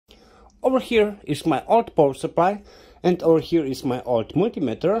over here is my old power supply and over here is my old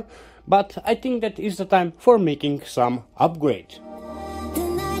multimeter, but I think that is the time for making some upgrade. The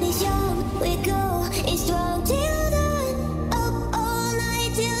night is young, we go, it's strong till dawn, up all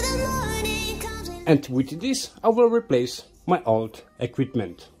night till the morning comes. And with this I will replace my old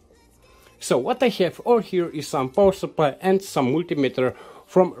equipment. So what I have over here is some power supply and some multimeter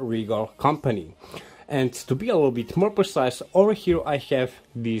from Rigol company. And to be a little bit more precise, over here I have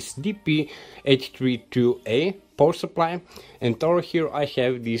this DP832A power supply, and over here I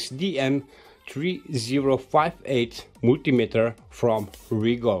have this DM3058 multimeter from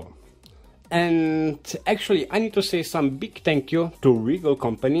Rigol. And actually I need to say some big thank you to Rigol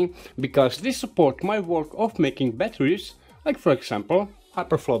company, because they support my work of making batteries, like for example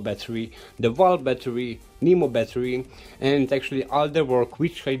Hyperflow battery, the Valve battery, Nemo battery, and actually all the work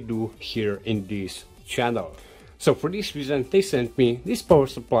which I do here in this channel. So for this reason they sent me this power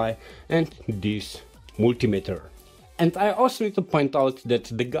supply and this multimeter. And I also need to point out that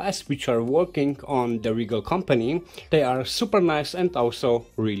the guys which are working on the Rigol company, they are super nice and also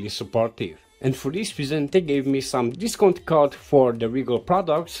really supportive. And for this reason they gave me some discount code for the Rigol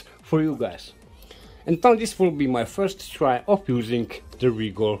products for you guys. And now this will be my first try of using the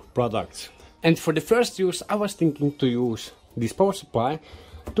Rigol products. And for the first use I was thinking to use this power supply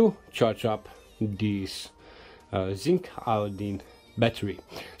to charge up this zinc iodine battery.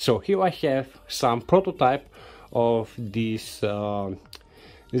 So here I have some prototype of this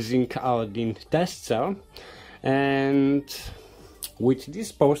zinc iodine test cell, and with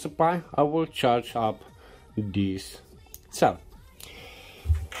this power supply I will charge up this cell.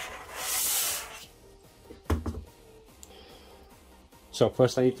 So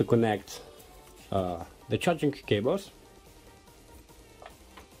first I need to connect the charging cables.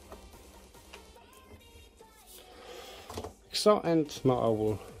 So, and now I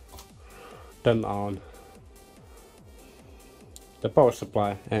will turn on the power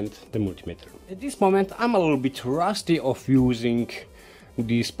supply and the multimeter. At this moment I'm a little bit rusty of using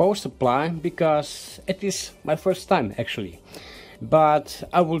this power supply because it is my first time actually, but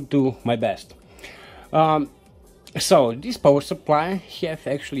I will do my best. So this power supply have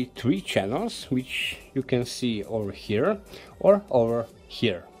actually 3 channels, which you can see over here or over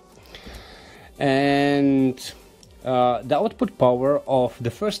here, and the output power of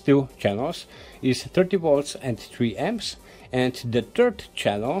the first 2 channels is 30 volts and 3 amps, and the third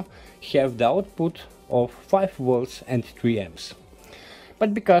channel have the output of 5 volts and 3 amps.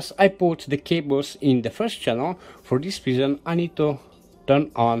 But because I put the cables in the first channel, for this reason I need to turn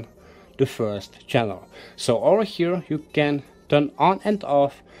on the first channel. So over here you can turn on and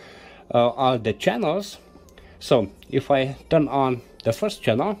off all the channels. So if I turn on the first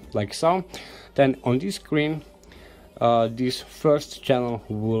channel like so, then on this screen this first channel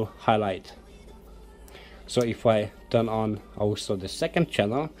will highlight. So if I turn on also the second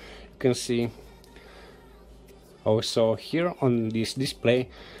channel, you can see also here on this display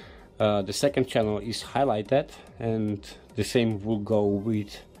the second channel is highlighted, and the same will go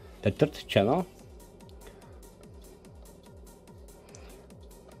with the third channel,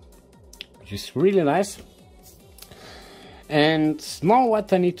 which is really nice. And now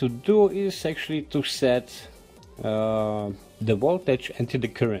what I need to do is actually to set the voltage and the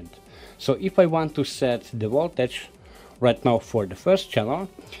current. So if I want to set the voltage right now for the first channel,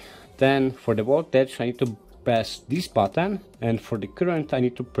 then for the voltage I need to press this button, and for the current I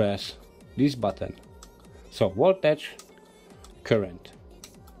need to press this button. So voltage, current.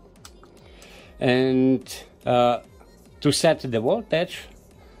 And to set the voltage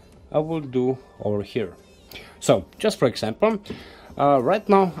I will do over here. So just for example, right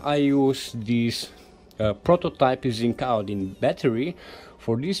now I use this prototype zinc iodine battery.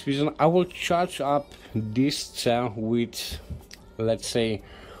 For this reason I will charge up this cell with, let's say,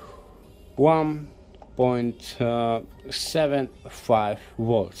 1.75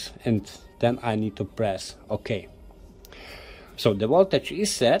 volts, and then I need to press OK. So the voltage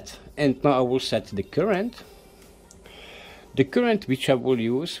is set, and now I will set the current. The current which I will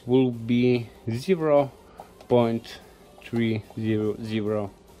use will be 0.300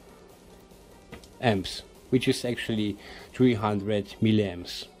 amps, which is actually 300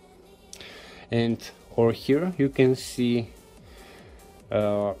 milliamps. And over here you can see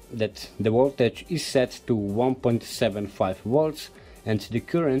that the voltage is set to 1.75 volts and the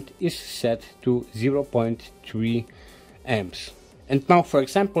current is set to 0.3 amps. And now, for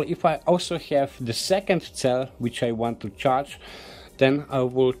example, if I also have the second cell which I want to charge, then I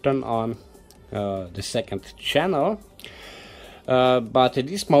will turn on the second channel. But at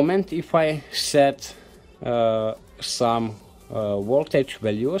this moment, if I set some voltage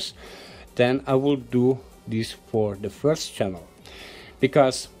values, then I will do this for the first channel,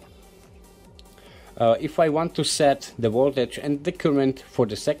 because if I want to set the voltage and the current for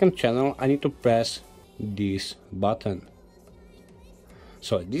the second channel, I need to press this button.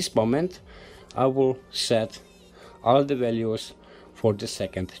 So at this moment I will set all the values for the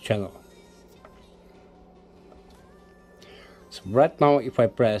second channel. So right now if I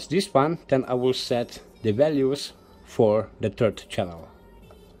press this one, then I will set the values for the third channel.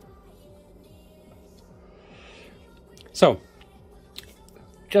 So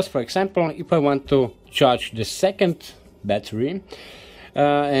just for example, if I want to charge the second battery,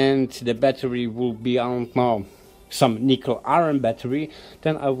 and the battery will be, I don't know, some nickel iron battery,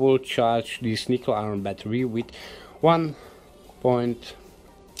 then I will charge this nickel iron battery with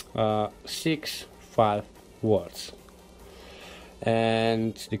 1.65 volts,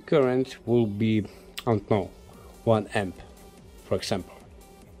 and the current will be, I don't know, 1 amp, for example.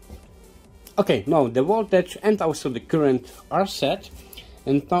 Okay, now the voltage and also the current are set,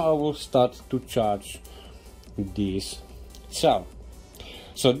 and now I will start to charge this cell.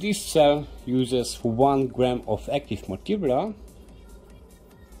 So this cell uses 1 gram of active material,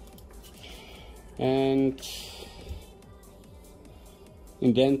 and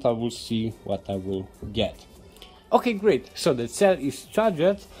in the end I will see what I will get. Okay, great, so the cell is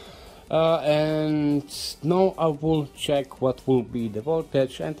charged, and now I will check what will be the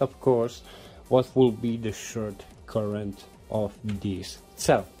voltage and of course what will be the short current of this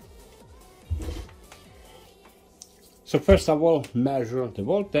cell. So first I will measure the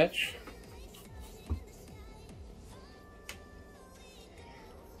voltage,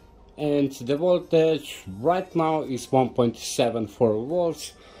 and the voltage right now is 1.74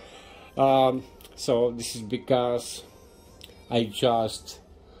 volts. So this is because I just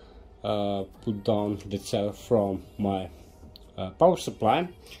put down the cell from my power supply,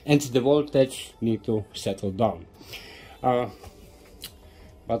 and the voltage need to settle down.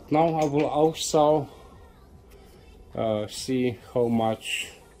 But now I will also see how much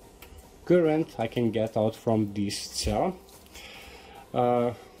current I can get out from this cell.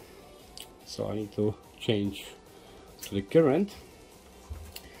 So I need to change to the current.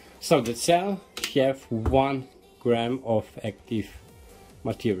 So the cell have 1 gram of active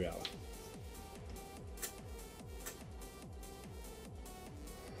material.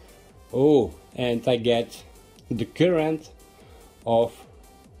 Oh, and I get the current of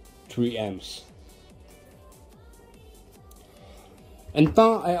 3 amps. And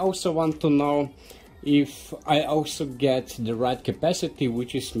now I also want to know if I also get the right capacity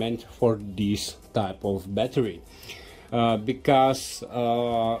which is meant for this type of battery, because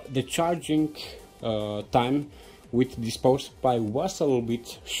the charging time with this power supply was a little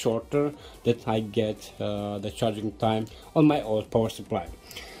bit shorter than I get the charging time on my old power supply.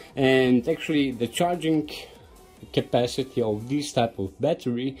 And actually the charging capacity of this type of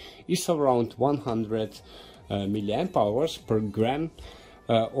battery is around 100 milliamp hours per gram,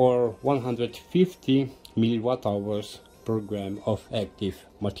 or 150 milliwatt hours per gram of active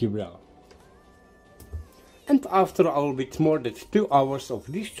material. And after a little bit more than 2 hours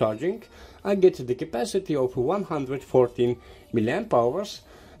of discharging, I get the capacity of 114 milliamp hours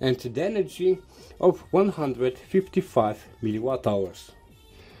and the energy of 155 milliwatt hours.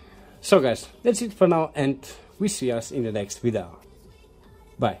 So guys, that's it for now, and we see us in the next video.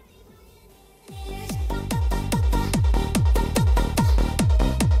 Bye.